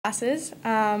classes.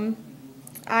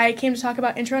 I came to talk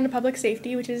about Intro into Public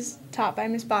Safety, which is taught by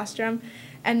Ms. Bostrom,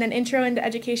 and then Intro into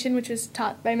Education, which is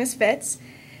taught by Ms. Fitz.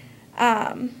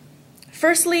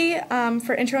 Firstly,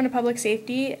 for Intro into Public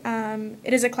Safety,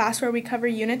 it is a class where we cover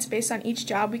units based on each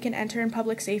job we can enter in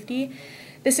public safety.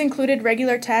 This included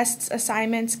regular tests,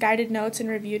 assignments, guided notes, and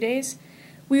review days.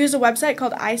 We use a website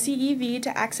called ICEV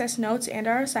to access notes and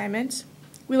our assignments.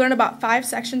 We learn about 5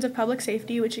 sections of public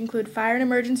safety, which include fire and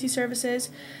emergency services,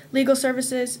 legal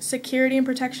services, security and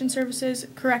protection services,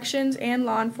 corrections, and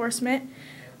law enforcement.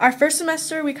 Our first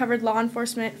semester, we covered law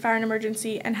enforcement, fire and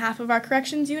emergency, and half of our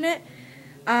corrections unit.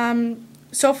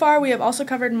 So far, we have also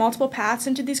covered multiple paths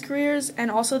into these careers and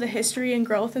also the history and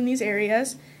growth in these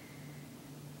areas.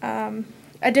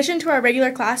 Addition to our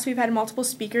regular class, we've had multiple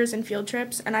speakers and field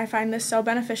trips, and I find this so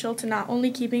beneficial to not only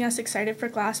keeping us excited for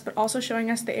class, but also showing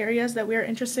us the areas that we are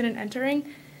interested in entering.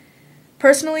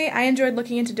 Personally, I enjoyed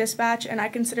looking into dispatch, and I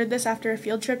considered this after a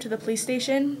field trip to the police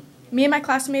station. Me and my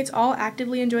classmates all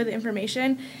actively enjoy the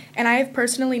information, and I have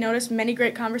personally noticed many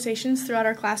great conversations throughout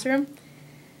our classroom.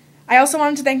 I also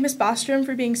wanted to thank Ms. Bostrom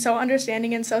for being so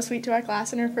understanding and so sweet to our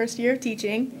class in her first year of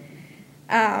teaching.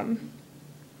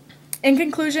 In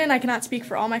conclusion, I cannot speak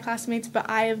for all my classmates, but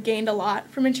I have gained a lot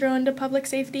from Intro into Public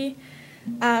Safety.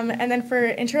 And then for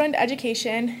Intro into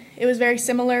Education, it was very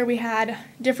similar. We had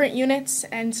different units,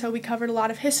 and so we covered a lot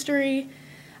of history,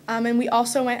 and we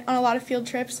also went on a lot of field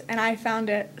trips, and I found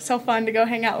it so fun to go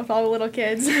hang out with all the little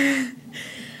kids.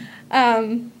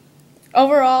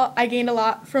 Overall, I gained a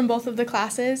lot from both of the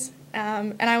classes,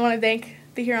 and I want to thank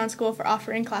the Huron School for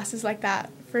offering classes like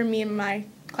that for me and my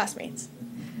classmates.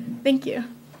 Thank you.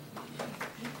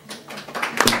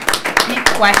 Any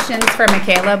questions for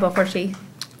Michaela before she?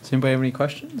 Does anybody have any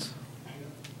questions?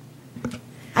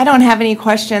 I don't have any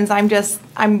questions.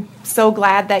 I'm so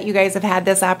glad that you guys have had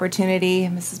this opportunity.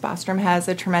 Mrs. Bostrom has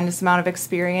a tremendous amount of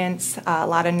experience, a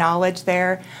lot of knowledge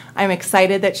there. I'm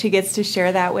excited that she gets to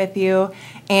share that with you.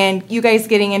 And you guys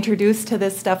getting introduced to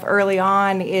this stuff early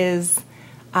on is,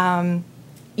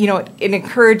 it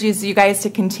encourages you guys to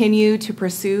continue to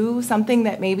pursue something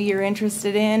that maybe you're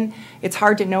interested in. It's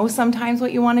hard to know sometimes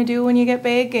what you want to do when you get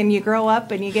big and you grow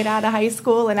up and you get out of high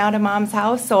school and out of mom's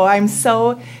house. So I'm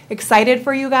so excited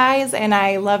for you guys, and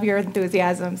I love your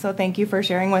enthusiasm. So thank you for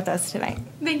sharing with us tonight.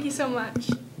 Thank you so much.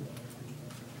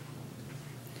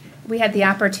 We had the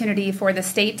opportunity for the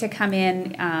state to come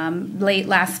in late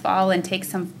last fall and take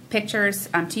some pictures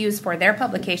to use for their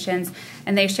publications,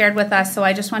 and they shared with us. So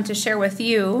I just want to share with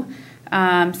you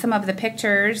some of the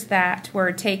pictures that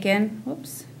were taken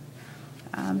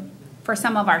for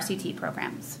some of our CT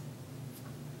programs.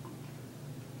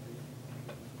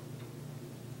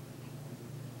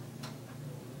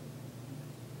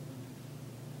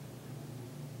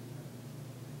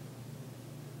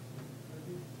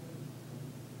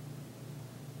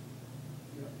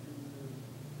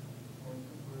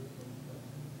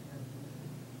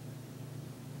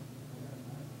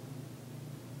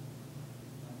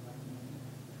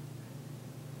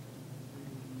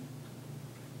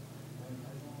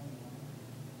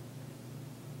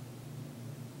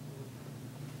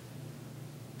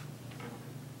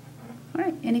 All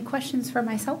right, any questions for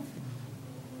myself?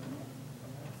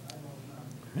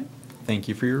 All right. Thank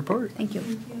you for your report. Thank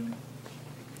you.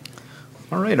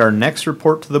 All right, our next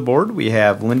report to the board, we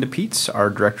have Linda Peets, our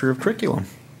Director of Curriculum.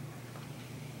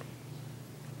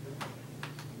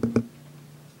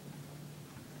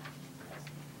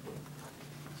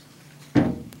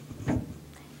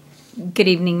 Good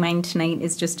evening. Mine tonight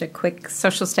is just a quick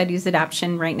social studies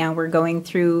adoption. Right now we're going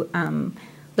through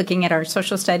looking at our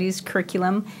social studies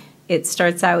curriculum. It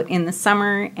starts out in the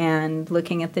summer and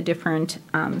looking at the different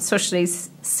social studies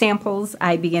samples.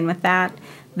 I begin with that.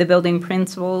 The building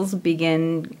principals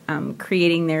begin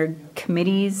creating their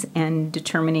committees and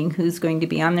determining who's going to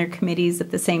be on their committees.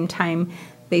 At the same time,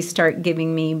 they start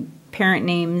giving me parent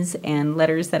names and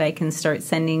letters that I can start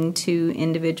sending to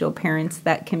individual parents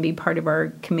that can be part of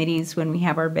our committees when we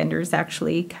have our vendors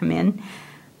actually come in.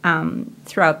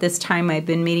 Throughout this time, I've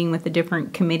been meeting with the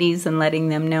different committees and letting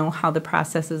them know how the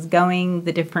process is going,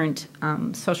 the different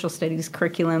social studies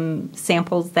curriculum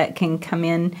samples that can come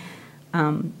in.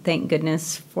 Thank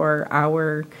goodness for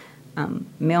our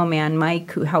mailman,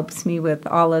 Mike, who helps me with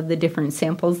all of the different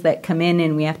samples that come in,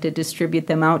 and we have to distribute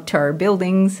them out to our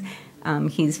buildings.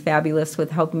 He's fabulous with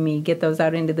helping me get those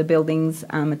out into the buildings.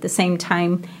 At the same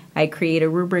time, I create a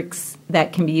rubrics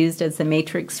that can be used as a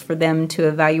matrix for them to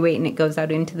evaluate, and it goes out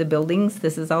into the buildings.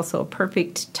 This is also a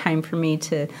perfect time for me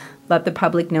to let the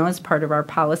public know as part of our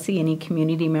policy. Any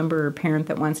community member or parent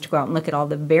that wants to go out and look at all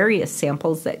the various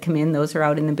samples that come in, those are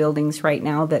out in the buildings right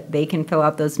now that they can fill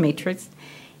out those matrices.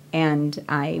 and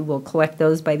I will collect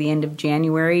those by the end of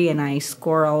January, and I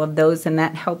score all of those, and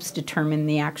that helps determine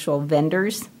the actual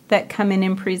vendors that come in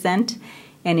and present.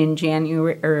 And in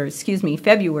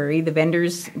February, the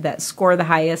vendors that score the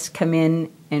highest come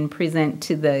in and present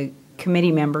to the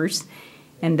committee members,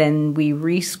 and then we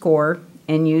rescore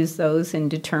and use those and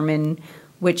determine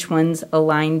which ones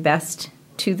align best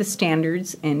to the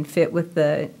standards and fit with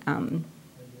the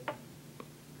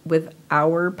with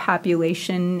our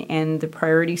population and the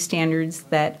priority standards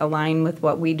that align with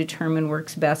what we determine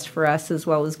works best for us, as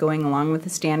well as going along with the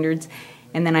standards.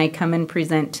 And then I come and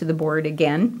present to the board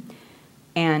again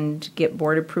and get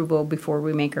board approval before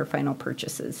we make our final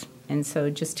purchases. And so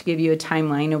just to give you a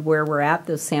timeline of where we're at,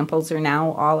 those samples are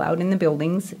now all out in the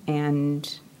buildings,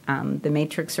 and the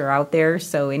matrix are out there,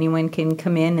 so anyone can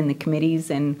come in the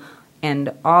committees and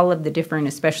all of the different,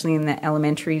 especially in the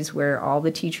elementaries where all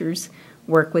the teachers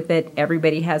work with it.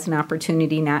 Everybody has an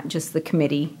opportunity, not just the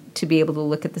committee, to be able to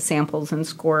look at the samples and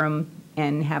score them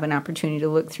and have an opportunity to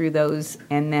look through those.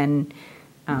 And then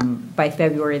by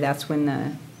February, that's when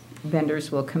the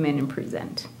vendors will come in and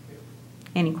present.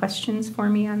 Any questions for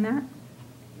me on that?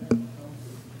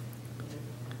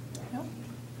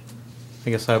 I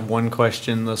guess I have one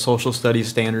question. The social studies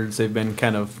standards, they've been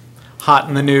kind of hot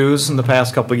in the news in the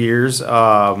past couple of years.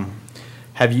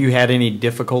 Have you had any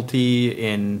difficulty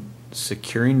in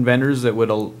securing vendors that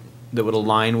would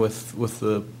align with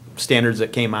the standards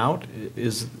that came out?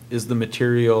 Is the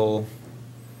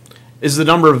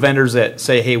number of vendors that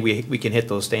say, hey, we can hit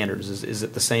those standards, is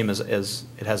it the same as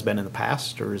it has been in the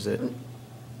past, or is it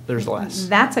there's less?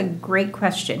 That's a great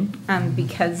question,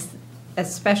 because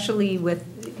especially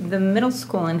with the middle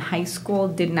school and high school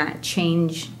did not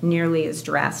change nearly as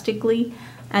drastically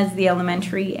as the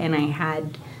elementary, and I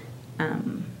had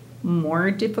more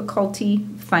difficulty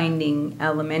finding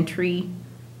elementary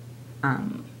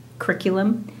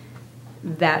curriculum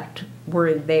that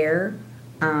were there.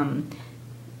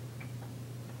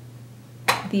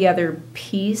 The other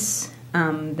piece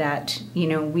that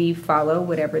we follow,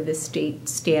 whatever the state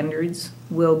standards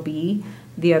will be.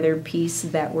 The other piece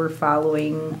that we're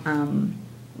following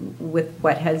with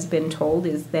what has been told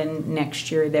is then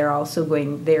next year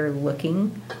they're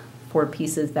looking for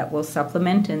pieces that will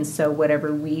supplement, and so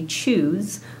whatever we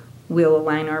choose, we'll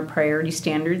align our priority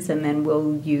standards, and then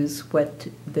we'll use what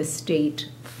the state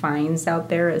finds out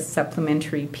there as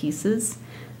supplementary pieces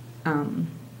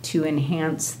to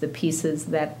enhance the pieces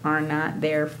that are not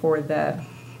there for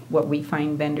what we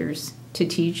find vendors to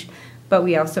teach. But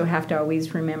we also have to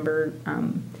always remember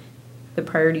the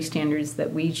priority standards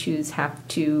that we choose have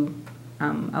to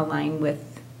align with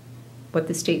what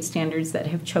the state standards that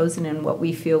have chosen and what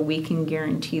we feel we can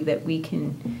guarantee that we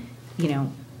can,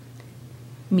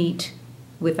 meet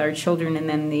with our children. And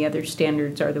then the other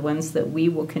standards are the ones that we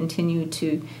will continue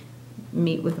to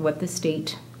meet with what the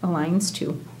state aligns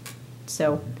to.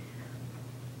 So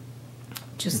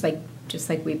just like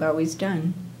we've always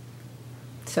done.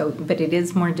 So, but it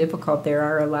is more difficult. There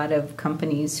are a lot of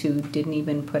companies who didn't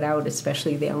even put out,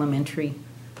 especially the elementary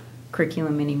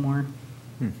curriculum anymore.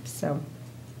 So.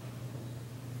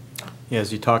 Yeah,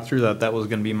 as you talk through that was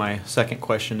going to be my second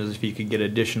question, is if you could get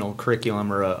additional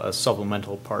curriculum or a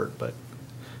supplemental part, but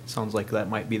it sounds like that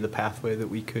might be the pathway that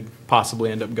we could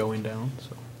possibly end up going down.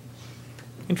 So,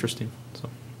 interesting. So,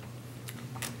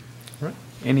 all right.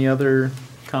 Any other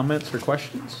comments or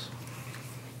questions?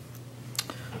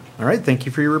 All right, thank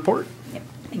you for your report. Yep,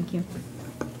 thank you.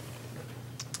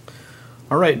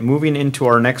 All right, moving into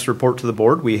our next report to the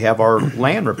board, we have our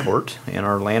land report, and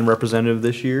our land representative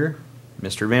this year,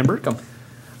 Mr. Van Berkom.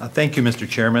 Thank you, Mr.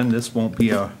 Chairman. This won't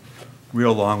be a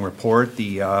real long report.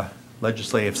 The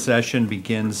legislative session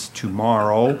begins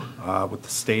tomorrow with the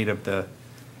State of the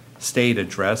State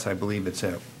address. I believe it's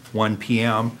at 1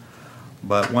 p.m.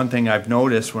 But one thing I've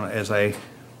noticed as I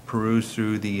peruse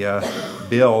through the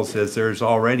bills is there's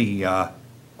already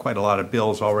quite a lot of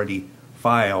bills already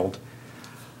filed.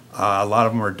 A lot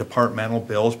of them are departmental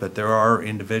bills, but there are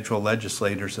individual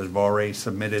legislators that have already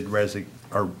submitted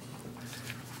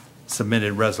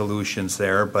resolutions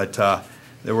there. But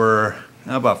there were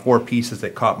about 4 pieces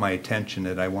that caught my attention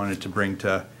that I wanted to bring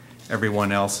to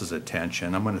everyone else's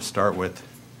attention. I'm going to start with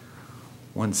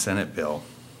one Senate bill.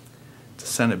 It's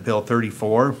Senate Bill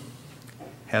 34.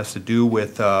 Has to do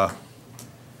with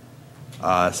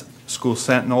school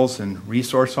sentinels and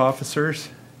resource officers.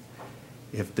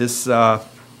 If this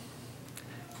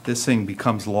thing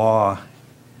becomes law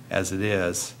as it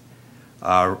is,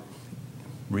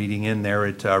 reading in there,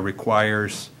 it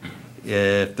requires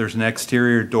if there's an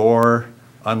exterior door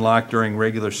unlocked during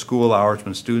regular school hours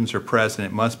when students are present,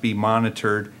 it must be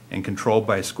monitored and controlled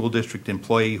by a school district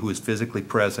employee who is physically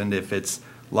present. If it's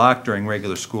locked during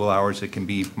regular school hours, it can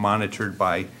be monitored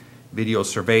by video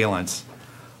surveillance.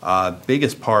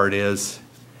 Biggest part is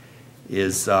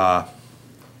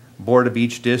board of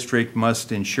each district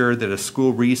must ensure that a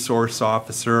school resource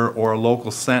officer or a local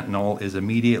sentinel is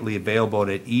immediately available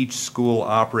at each school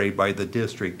operated by the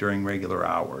district during regular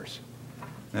hours.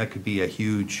 And that could be a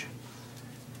huge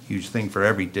thing for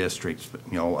every district.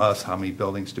 You know, us, how many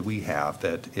buildings do we have?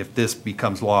 That if this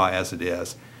becomes law as it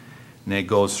is, and it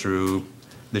goes through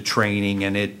the training,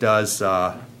 and it does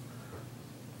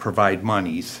provide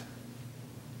monies,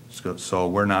 so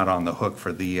we're not on the hook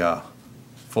for the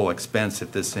full expense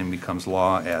if this thing becomes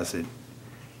law as it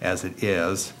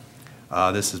is.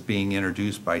 This is being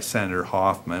introduced by Senator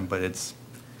Hoffman, but it's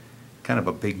kind of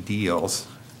a big deal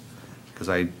because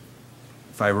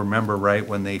if I remember right,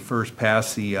 when they first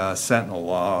passed the Sentinel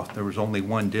law, there was only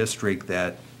one district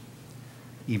that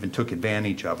even took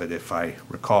advantage of it, if I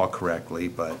recall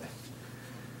correctly.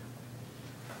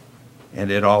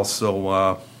 And it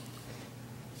also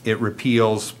it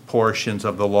repeals portions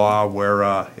of the law where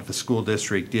if a school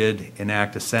district did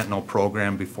enact a Sentinel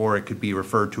program before, it could be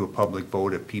referred to a public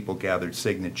vote if people gathered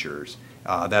signatures.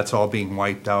 That's all being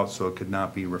wiped out, so it could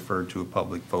not be referred to a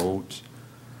public vote.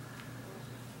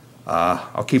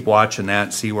 I'll keep watching that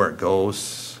and see where it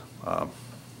goes. I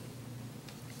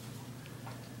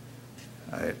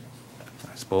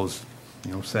suppose,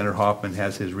 you know, Senator Hoffman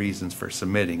has his reasons for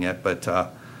submitting it,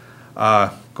 but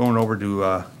going over to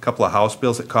a couple of House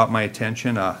bills that caught my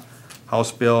attention.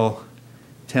 House Bill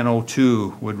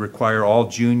 1002 would require all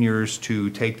juniors to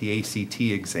take the ACT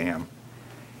exam,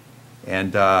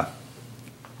 and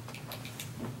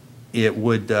it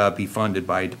would be funded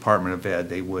by Department of Ed.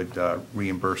 They would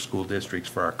reimburse school districts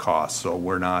for our costs, so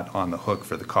we're not on the hook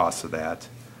for the costs of that.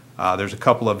 There's a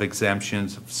couple of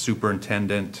exemptions.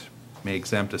 Superintendent may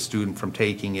exempt a student from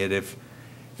taking it if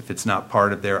it's not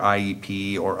part of their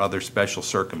IEP or other special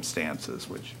circumstances,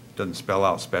 which doesn't spell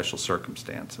out special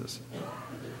circumstances.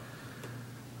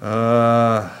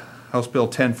 House Bill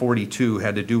 1042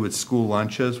 had to do with school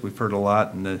lunches. We've heard a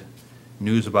lot in the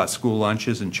news about school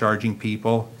lunches and charging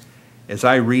people. As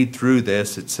I read through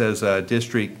this, it says a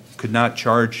district could not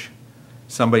charge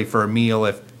somebody for a meal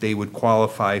if they would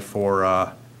qualify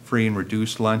for free and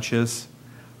reduced lunches.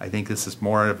 I think this is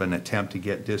more of an attempt to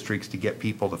get districts to get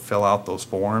people to fill out those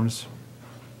forms.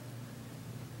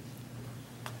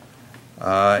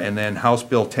 And then House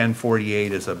Bill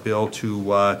 1048 is a bill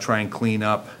to try and clean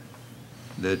up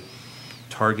the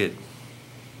target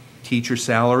teacher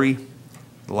salary.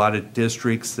 A lot of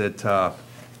districts that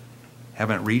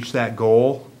haven't reached that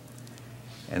goal,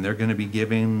 and they're going to be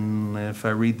giving, if I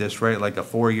read this right, like a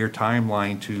 4-year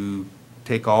timeline to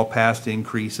take all past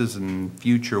increases and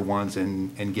future ones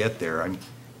and get there. I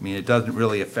mean, it doesn't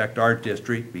really affect our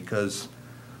district because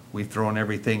we've thrown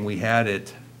everything we had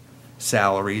at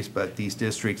salaries, but these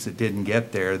districts that didn't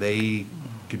get there, they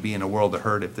could be in a world of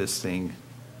hurt if this thing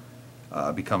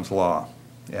becomes law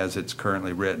as it's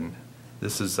currently written.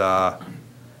 This is a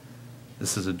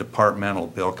departmental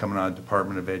bill coming out of the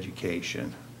Department of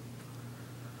Education.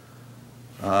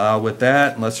 With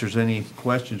that, unless there's any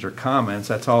questions or comments,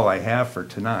 that's all I have for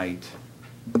tonight.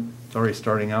 It's already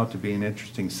starting out to be an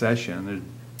interesting session. There's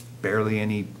barely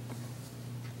any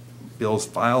bills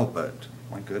filed, but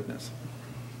my goodness.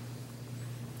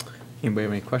 Anybody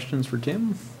have any questions for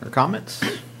Tim or comments?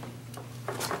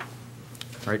 All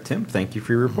right, Tim, thank you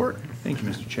for your report. Thank you,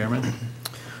 Mr. Chairman.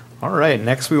 All right,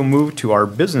 next we will move to our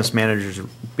business manager's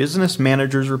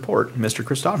report. Mr.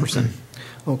 Christopherson.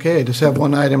 Okay, I just have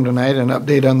one item tonight, an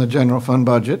update on the general fund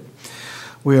budget.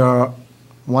 We are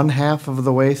 1/2 of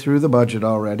the way through the budget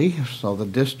already, so the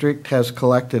district has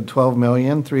collected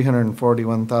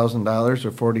 $12,341,000,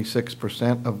 or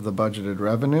 46% of the budgeted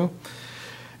revenue.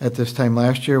 At this time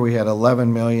last year, we had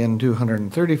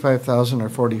 $11,235,000, or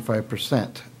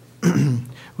 45%.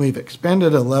 We've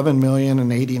expended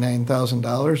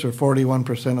 $11,089,000, or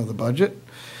 41% of the budget.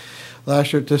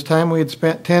 Last year at this time, we had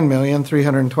spent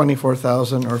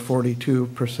 $10,324,000, or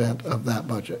 42% of that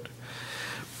budget.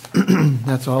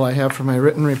 That's all I have for my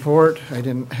written report. I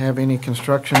didn't have any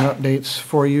construction updates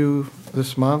for you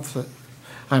this month.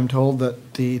 I'm told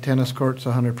that the tennis court's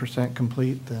 100%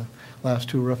 complete. The last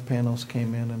 2 roof panels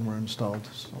came in and were installed,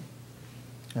 so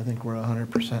I think we're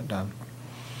 100% done.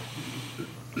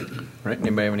 All right,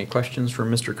 anybody have any questions for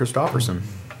Mr. Christopherson?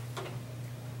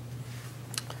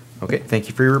 Okay, thank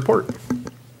you for your report.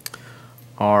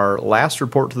 Our last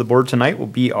report to the board tonight will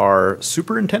be our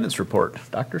superintendent's report.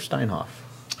 Dr. Steinhoff.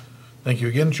 Thank you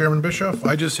again, Chairman Bischoff.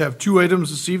 I just have 2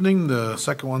 items this evening. The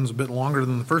second one's a bit longer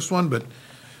than the first one, but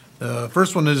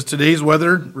First one is today's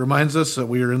weather reminds us that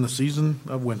we are in the season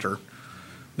of winter.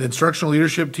 The instructional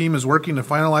leadership team is working to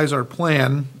finalize our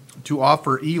plan to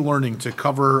offer e-learning to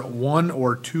cover 1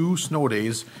 or 2 snow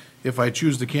days if I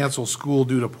choose to cancel school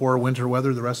due to poor winter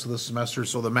weather the rest of the semester.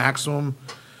 So the maximum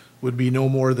would be no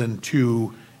more than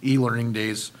 2 e-learning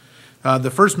days. The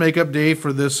first makeup day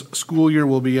for this school year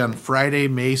will be on Friday,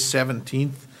 May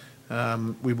 17th.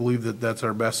 We believe that that's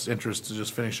our best interest to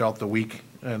just finish out the week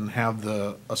and have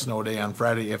a snow day on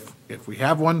Friday if we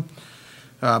have one.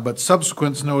 But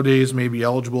subsequent snow days may be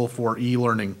eligible for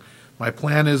e-learning. My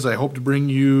plan is I hope to bring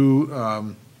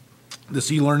you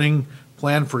this e-learning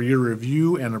plan for your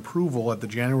review and approval at the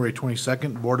January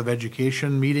 22nd Board of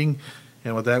Education meeting.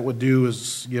 And what that would do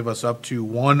is give us up to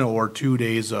 1 or 2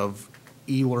 days of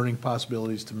e-learning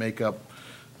possibilities to make up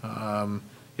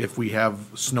if we have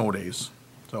snow days.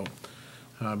 So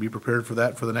be prepared for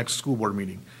that for the next school board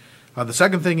meeting. The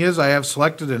second thing is I have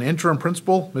selected an interim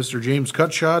principal, Mr. James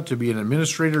Cutshaw, to be an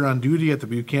administrator on duty at the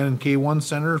Buchanan K-1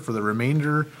 Center for the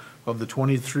remainder of the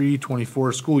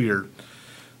 23-24 school year.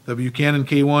 The Buchanan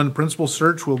K-1 principal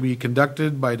search will be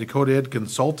conducted by Dakota Ed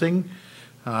Consulting,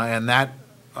 and that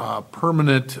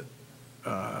permanent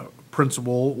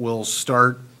principal will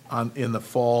start in the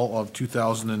fall of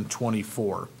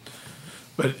 2024.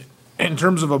 But in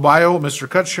terms of a bio, Mr.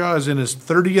 Cutshaw is in his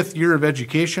 30th year of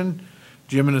education.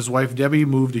 Jim and his wife Debbie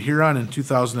moved to Huron in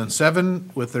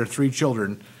 2007 with their 3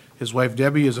 children. His wife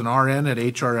Debbie is an RN at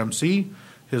HRMC.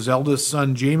 His eldest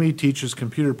son Jamie teaches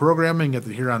computer programming at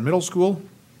the Huron Middle School.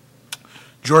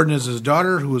 Jordan is his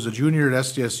daughter, who is a junior at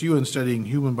SDSU and studying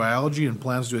human biology and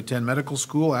plans to attend medical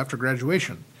school after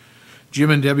graduation. Jim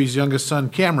and Debbie's youngest son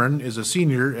Cameron is a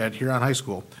senior at Huron High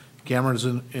School. Cameron is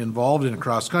involved in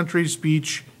cross-country,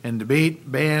 speech and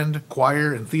debate, band,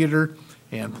 choir, and theater,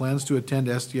 and plans to attend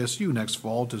SDSU next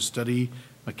fall to study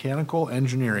mechanical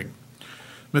engineering.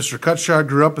 Mr. Cutshaw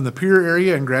grew up in the Pierre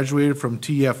area and graduated from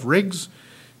T.F. Riggs.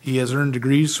 He has earned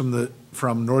degrees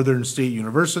from Northern State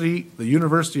University, the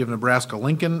University of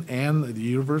Nebraska-Lincoln, and the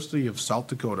University of South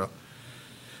Dakota.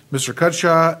 Mr.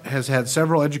 Cutshaw has had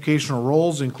several educational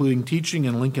roles, including teaching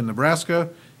in Lincoln, Nebraska,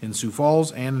 in Sioux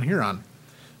Falls, and in Huron.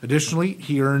 Additionally,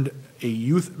 he earned a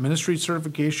youth ministry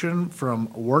certification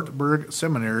from Wartburg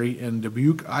Seminary in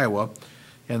Dubuque, Iowa,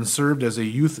 and served as a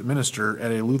youth minister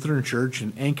at a Lutheran church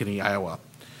in Ankeny, Iowa.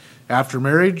 After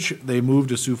marriage, they moved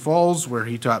to Sioux Falls, where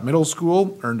he taught middle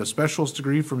school, earned a specialist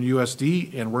degree from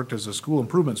USD, and worked as a school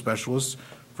improvement specialist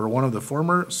for one of the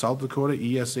former South Dakota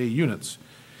ESA units.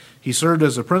 He served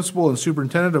as a principal and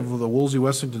superintendent of the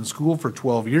Woolsey-Wessington School for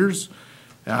 12 years,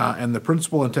 and the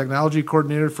principal and technology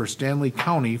coordinator for Stanley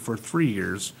County for 3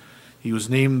 years. He was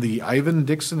named the Ivan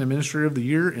Dixon Administrator of the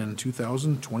Year in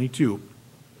 2022.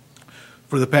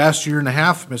 For the past year and a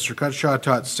half, Mr. Cutshaw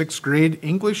taught 6th grade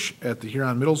English at the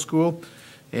Huron Middle School,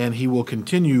 and he will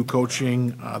continue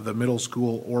coaching the middle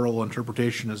school oral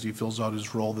interpretation as he fills out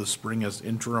his role this spring as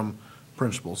interim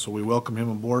principal. So we welcome him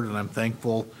aboard, and I'm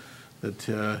thankful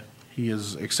that he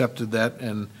has accepted that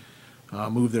and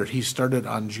moved there. He started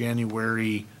on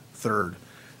January 3rd.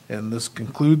 And this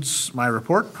concludes my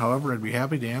report. However, I'd be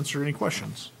happy to answer any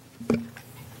questions.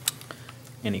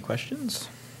 Any questions?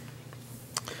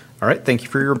 All right, thank you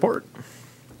for your report.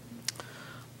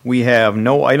 We have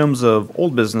no items of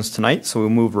old business tonight, so we'll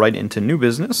move right into new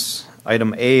business.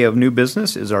 Item A of new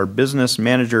business is our business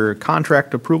manager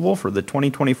contract approval for the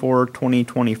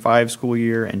 2024-2025 school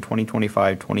year and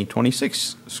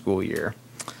 2025-2026 school year.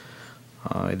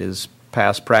 It is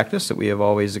past practice that we have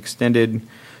always extended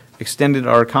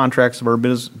our contracts of our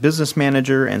business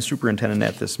manager and superintendent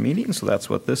at this meeting, so that's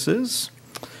what this is.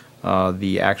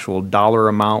 The actual dollar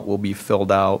amount will be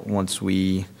filled out once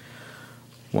we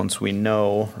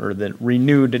know, or the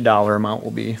renewed dollar amount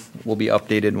will be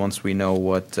updated once we know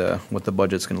what the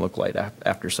budget's going to look like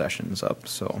after session's up.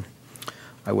 So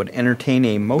I would entertain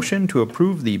a motion to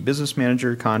approve the business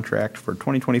manager contract for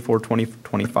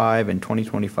 2024-2025 and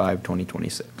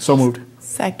 2025-2026. So moved.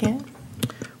 Second.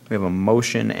 We have a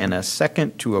motion and a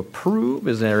second to approve.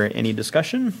 Is there any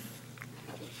discussion?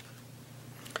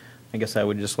 I guess I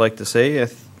would just like to say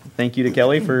thank you to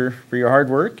Kelly for your hard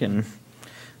work, and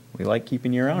we like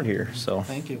keeping you around here. So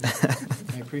Thank you.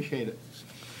 I appreciate it.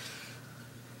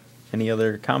 Any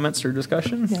other comments or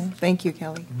discussion? Yeah, thank you,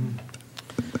 Kelly.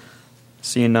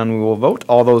 Seeing none, we will vote.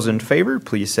 All those in favor,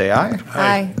 please say aye.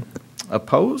 Aye.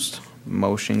 Opposed?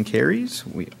 Motion carries.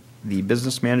 The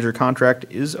business manager contract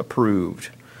is approved.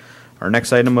 Our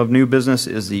next item of new business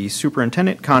is the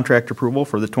superintendent contract approval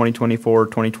for the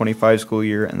 2024-2025 school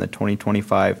year and the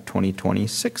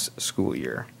 2025-2026 school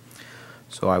year.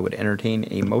 So I would entertain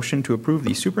a motion to approve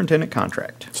the superintendent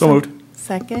contract. So moved.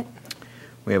 Second.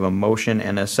 We have a motion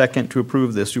and a second to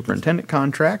approve the superintendent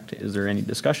contract. Is there any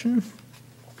discussion?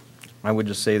 I would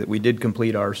just say that we did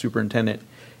complete our superintendent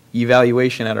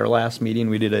evaluation at our last meeting.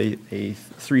 We did a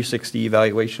 360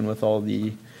 evaluation with all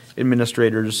the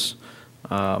administrators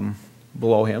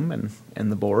below him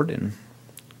and the board, and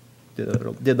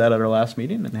did that at our last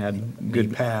meeting and had good.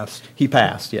 He passed. He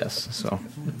passed, yes. So,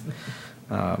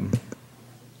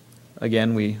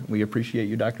 again, we appreciate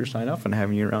you, Dr. Steinoff, and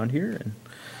having you around here, and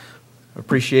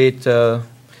appreciate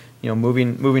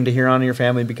moving to Huron and your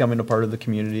family, becoming a part of the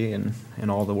community, and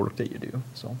all the work that you do.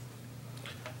 So,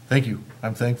 Thank you.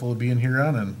 I'm thankful to be in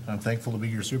Huron, and I'm thankful to be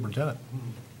your superintendent.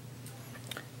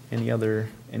 any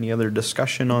other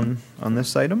discussion on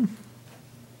this item?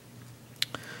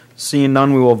 Seeing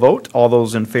none, we will vote. All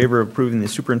those in favor of approving the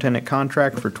superintendent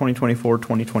contract for 2024,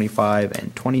 2025,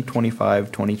 and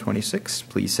 2025, 2026,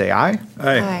 please say aye.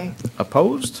 Aye.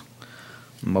 Opposed?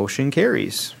 Motion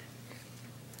carries.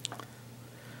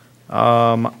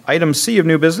 Item C of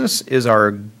new business is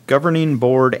our governing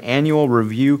board annual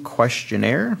review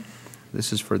questionnaire.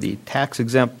 This is for the tax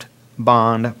exempt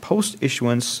bond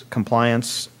post-issuance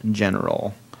compliance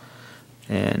general.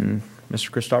 And Mr.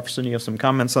 Christopherson, you have some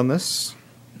comments on this?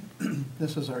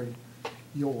 This is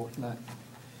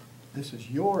this is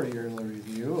your yearly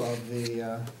review of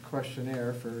the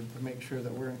questionnaire to make sure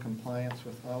that we're in compliance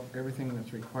with everything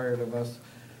that's required of us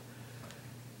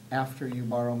after you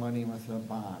borrow money with a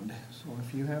bond. So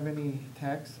if you have any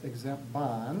tax exempt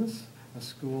bonds, a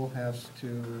school has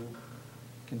to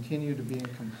continue to be in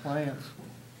compliance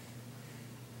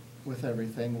with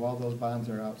everything while those bonds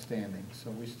are outstanding.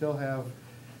 So we still have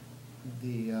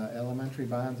the elementary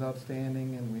bonds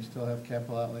outstanding, and we still have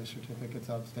capital outlay certificates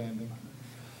outstanding.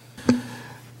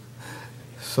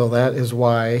 So that is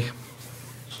why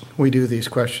we do these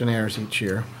questionnaires each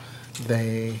year.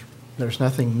 There's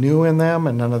nothing new in them,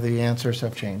 and none of the answers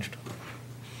have changed.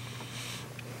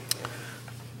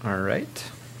 All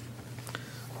right.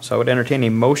 So I would entertain a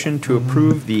motion to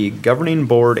approve the governing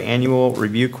board annual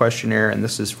review questionnaire, and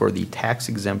this is for the tax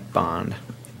exempt bond.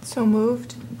 So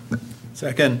moved.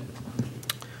 Second.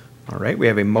 All right, we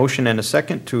have a motion and a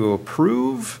second to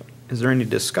approve. Is there any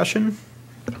discussion?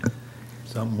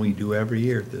 Something we do every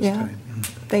year at this Yeah. time.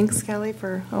 Thanks, Kelly,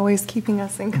 for always keeping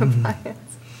us in compliance.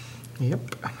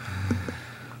 Yep.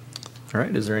 All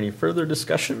right, is there any further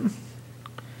discussion?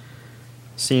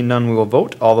 Seeing none, we will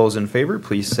vote. All those in favor,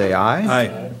 please say aye.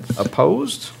 Aye.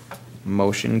 Opposed?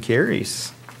 Motion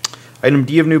carries. Item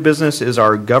D of new business is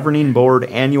our governing board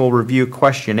annual review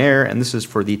questionnaire, and this is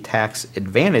for the tax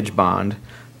advantage bond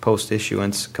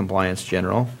post-issuance compliance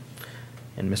general.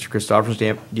 And Mr. Christophers,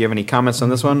 do you have any comments on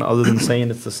this one, other than saying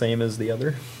it's the same as the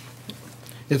other?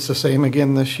 It's the same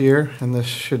again this year, and this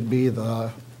should be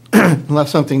unless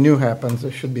something new happens,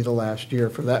 this should be the last year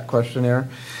for that questionnaire.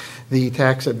 The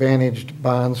tax advantaged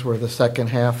bonds were the second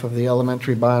half of the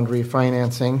elementary bond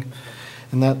refinancing,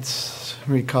 and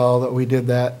recall that we did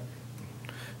that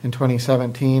in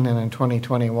 2017, and in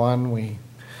 2021 we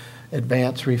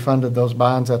refunded those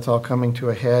bonds. That's all coming to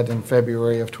a head in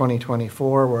February of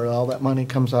 2024, where all that money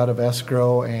comes out of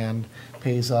escrow and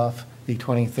pays off the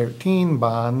 2013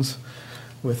 bonds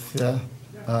with the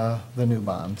new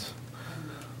bonds.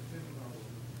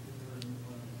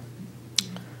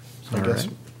 So I guess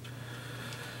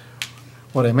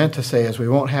what I meant to say is we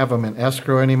won't have them in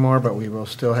escrow anymore, but we will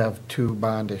still have 2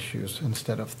 bond issues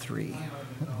instead of 3.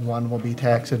 One will be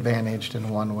tax advantaged and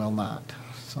one will not.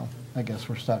 So I guess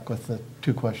we're stuck with the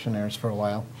 2 questionnaires for a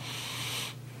while.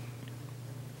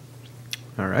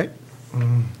 All right.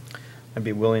 I'd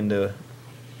be willing to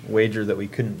wager that we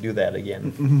couldn't do that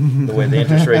again. The way the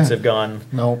interest rates have gone,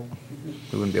 Nope.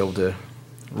 we wouldn't be able to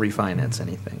refinance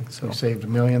anything. So, We saved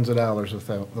millions of dollars with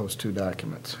those 2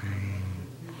 documents.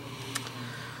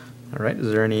 all right.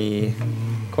 Is there any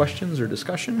questions or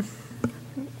discussion?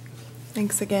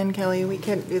 Thanks again, Kelly. We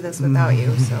couldn't do this without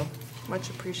you, so much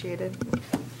appreciated.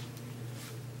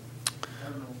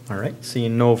 All right.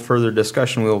 Seeing no further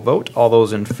discussion, we will vote. All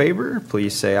those in favor,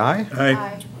 please say aye.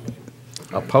 Aye.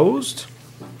 Opposed?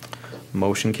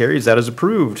 Motion carries. That is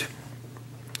approved.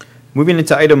 Moving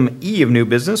into item E of new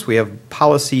business, we have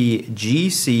policy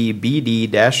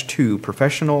GCBD-2,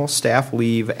 professional staff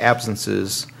leave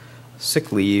absences,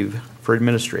 sick leave for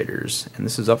administrators. And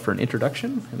this is up for an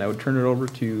introduction, and I would turn it over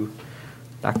to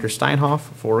Dr. Steinhoff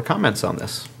for comments on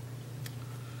this.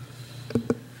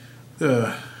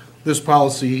 This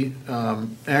policy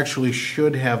actually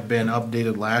should have been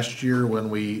updated last year when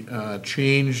we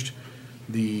changed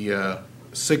the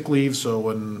sick leave. So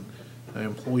when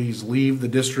employees leave the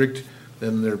district,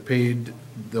 then they're paid,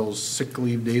 those sick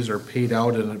leave days are paid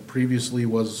out, and it previously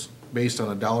was based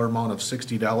on a dollar amount of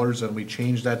 $60, and we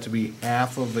changed that to be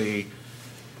half of a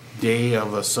day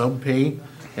of a sub pay.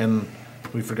 And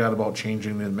we forgot about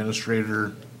changing the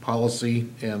administrator policy,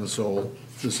 and so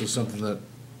this is something that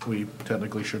we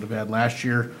technically should have had last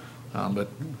year, but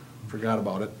forgot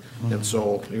about it. And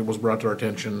so it was brought to our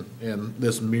attention, and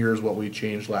this mirrors what we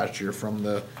changed last year from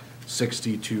the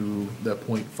 60 to the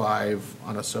 0.5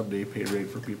 on a sub-day pay rate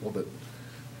for people that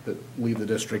leave the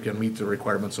district and meet the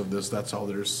requirements of this. That's how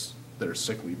their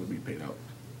sick leave would be paid out.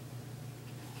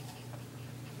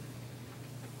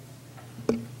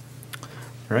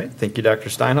 All right, thank you, Dr.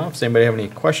 Steinhoff. Does anybody have any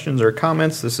questions or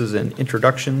comments? This is an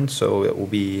introduction, so it will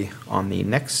be on the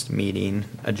next meeting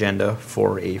agenda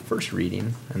for a first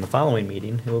reading, and the following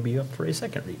meeting, it will be up for a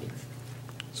second reading.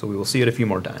 So we will see it a few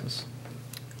more times.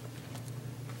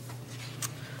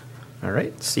 All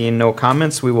right, seeing no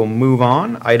comments, we will move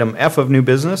on. Item F of new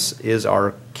business is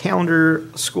our calendar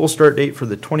school start date for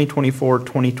the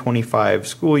 2024-2025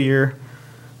 school year.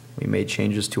 We made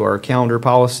changes to our calendar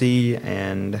policy,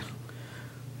 and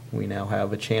we now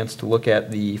have a chance to look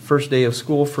at the first day of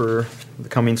school for the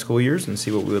coming school years and see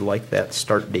what we would like that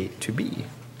start date to be.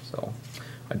 So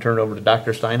I turn it over to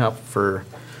Dr. Steinhoff for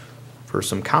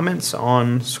some comments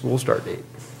on school start date.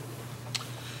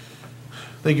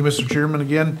 Thank you, Mr. Chairman,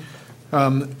 again.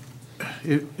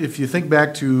 If you think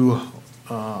back to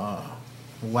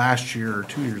last year or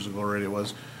 2 years ago already it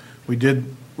was, we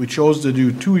chose to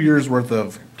do 2 years worth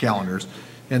of calendars.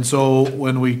 And so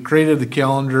when we created the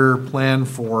calendar plan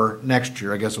for next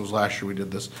year, I guess it was last year we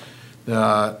did this,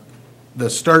 the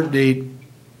start date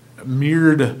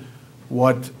mirrored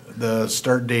what the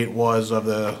start date was of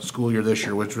the school year this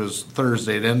year, which was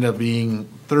Thursday. It ended up being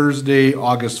Thursday,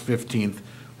 August 15th.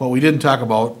 What we didn't talk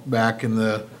about back in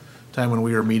the time when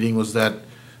we were meeting was that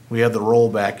we had the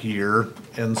rollback year,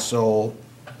 and so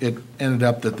it ended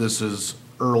up that this is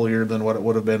earlier than what it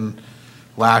would have been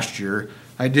last year.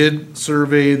 I did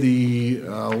survey the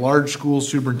large school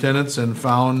superintendents and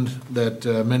found that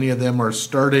many of them are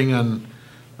starting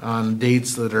on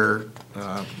dates that are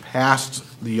past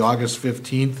the August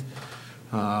 15th.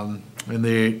 And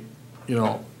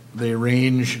they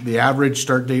range, the average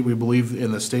start date we believe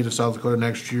in the state of South Dakota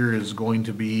next year is going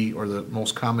to be, or the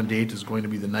most common date is going to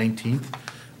be the 19th,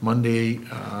 Monday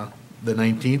the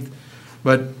 19th.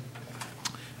 But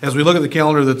as we look at the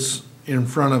calendar that's in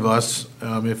front of us,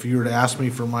 if you were to ask me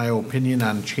for my opinion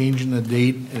on changing the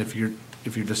date, and if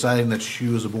you're deciding that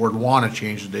you as a board want to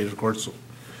change the date, of course,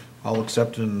 I'll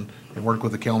accept and work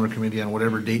with the calendar committee on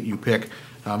whatever date you pick.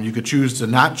 You could choose to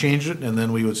not change it, and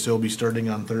then we would still be starting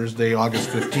on Thursday, August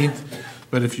 15th.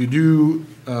 But if you do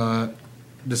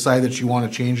decide that you want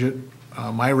to change it,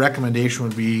 my recommendation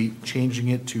would be changing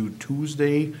it to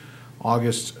Tuesday,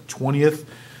 August 20th.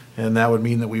 And that would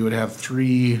mean that we would have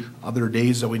 3 other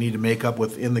days that we need to make up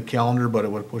within the calendar, but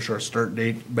it would push our start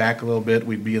date back a little bit.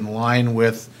 We'd be in line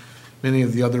with many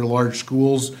of the other large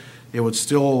schools. It would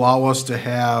still allow us to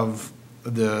have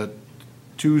the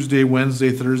Tuesday,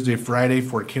 Wednesday, Thursday, Friday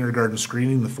for kindergarten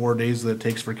screening, the 4 days that it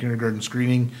takes for kindergarten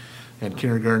screening. And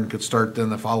kindergarten could start then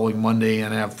the following Monday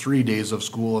and have 3 days of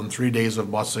school and 3 days of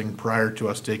busing prior to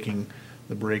us taking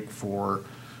the break for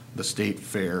the state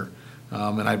fair.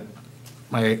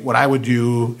 What I would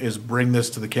do is bring this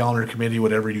to the calendar committee,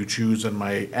 whatever you choose, and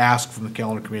my ask from the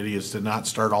calendar committee is to not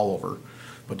start all over,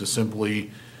 but to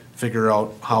simply figure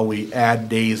out how we add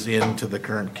days into the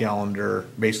current calendar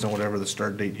based on whatever the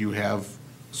start date you have.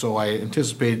 So I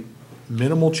anticipate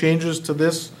minimal changes to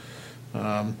this,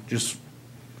 just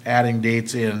adding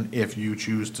dates in if you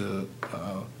choose to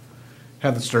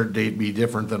have the start date be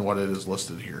different than what it is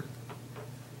listed here.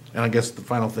 And I guess the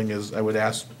final thing is I would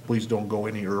ask, please don't go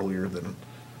any earlier than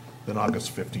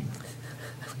August 15th.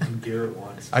 Garrett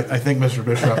wants. I think Mr.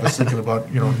 Bischoff is thinking about,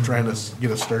 trying to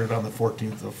get us started on the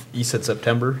 14th of. You said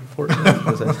September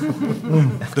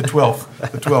 14th? The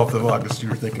 12th of August, you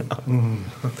were thinking.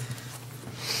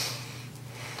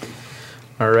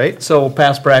 All right, so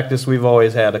past practice, we've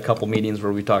always had a couple meetings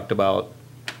where we talked about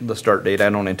the start date. I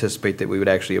don't anticipate that we would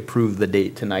actually approve the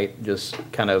date tonight, just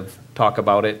kind of talk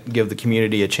about it, give the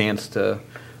community a chance to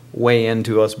weigh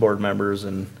into us board members,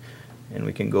 and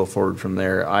we can go forward from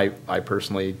there. I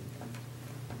personally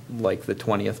like the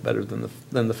 20th better than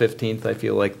the 15th. I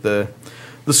feel like the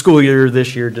school year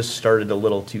this year just started a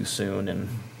little too soon, and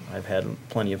I've had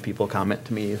plenty of people comment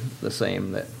to me the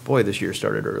same, that boy, this year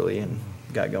started early and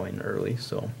got going early.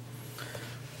 So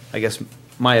I guess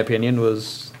my opinion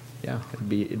was, yeah, it'd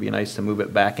be nice to move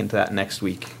it back into that next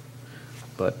week,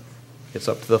 but it's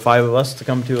up to the 5 of us to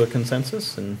come to a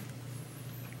consensus. And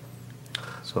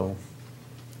so,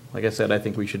 like I said, I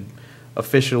think we should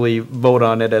officially vote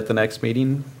on it at the next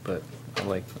meeting, but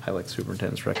I like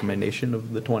superintendent's recommendation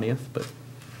of the 20th, but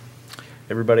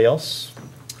everybody else?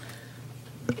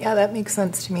 Yeah, that makes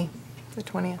sense to me, the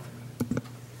 20th.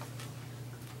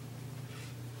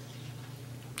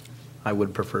 I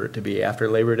would prefer it to be after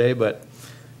Labor Day, but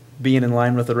being in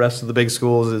line with the rest of the big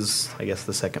schools is, I guess,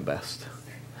 the second best.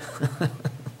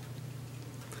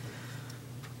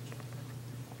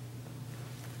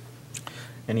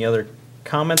 Any other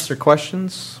comments or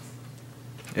questions?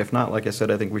 If not, like I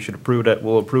said, I think we should approve it.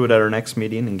 We'll approve it at our next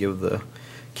meeting and give the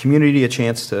community a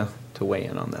chance to weigh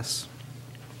in on this.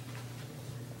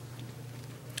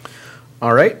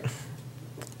 All right.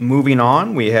 Moving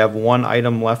on, we have one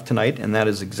item left tonight, and that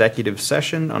is executive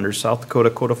session under South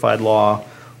Dakota Codified Law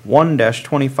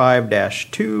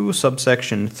 1-25-2,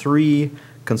 subsection 3,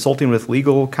 consulting with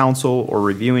legal counsel or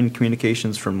reviewing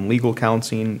communications from legal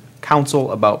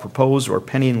counsel about proposed or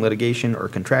pending litigation or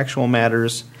contractual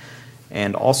matters,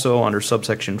 and also under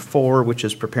subsection 4, which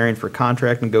is preparing for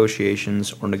contract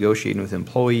negotiations or negotiating with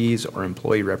employees or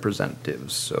employee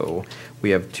representatives. So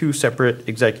we have two separate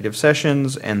executive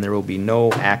sessions, and there will be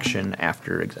no action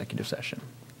after executive session.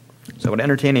 So I would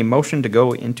entertain a motion to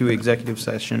go into executive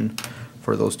session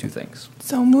for those two things.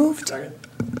 So moved. We have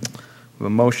a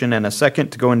motion and a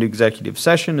second to go into executive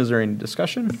session. Is there any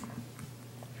discussion?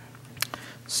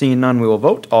 Seeing none, we will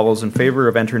vote. All those in favor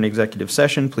of entering executive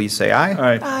session, please say aye.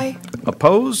 Aye. Aye.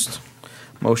 Opposed?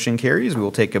 Motion carries. We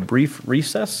will take a brief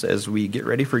recess as we get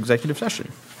ready for executive session.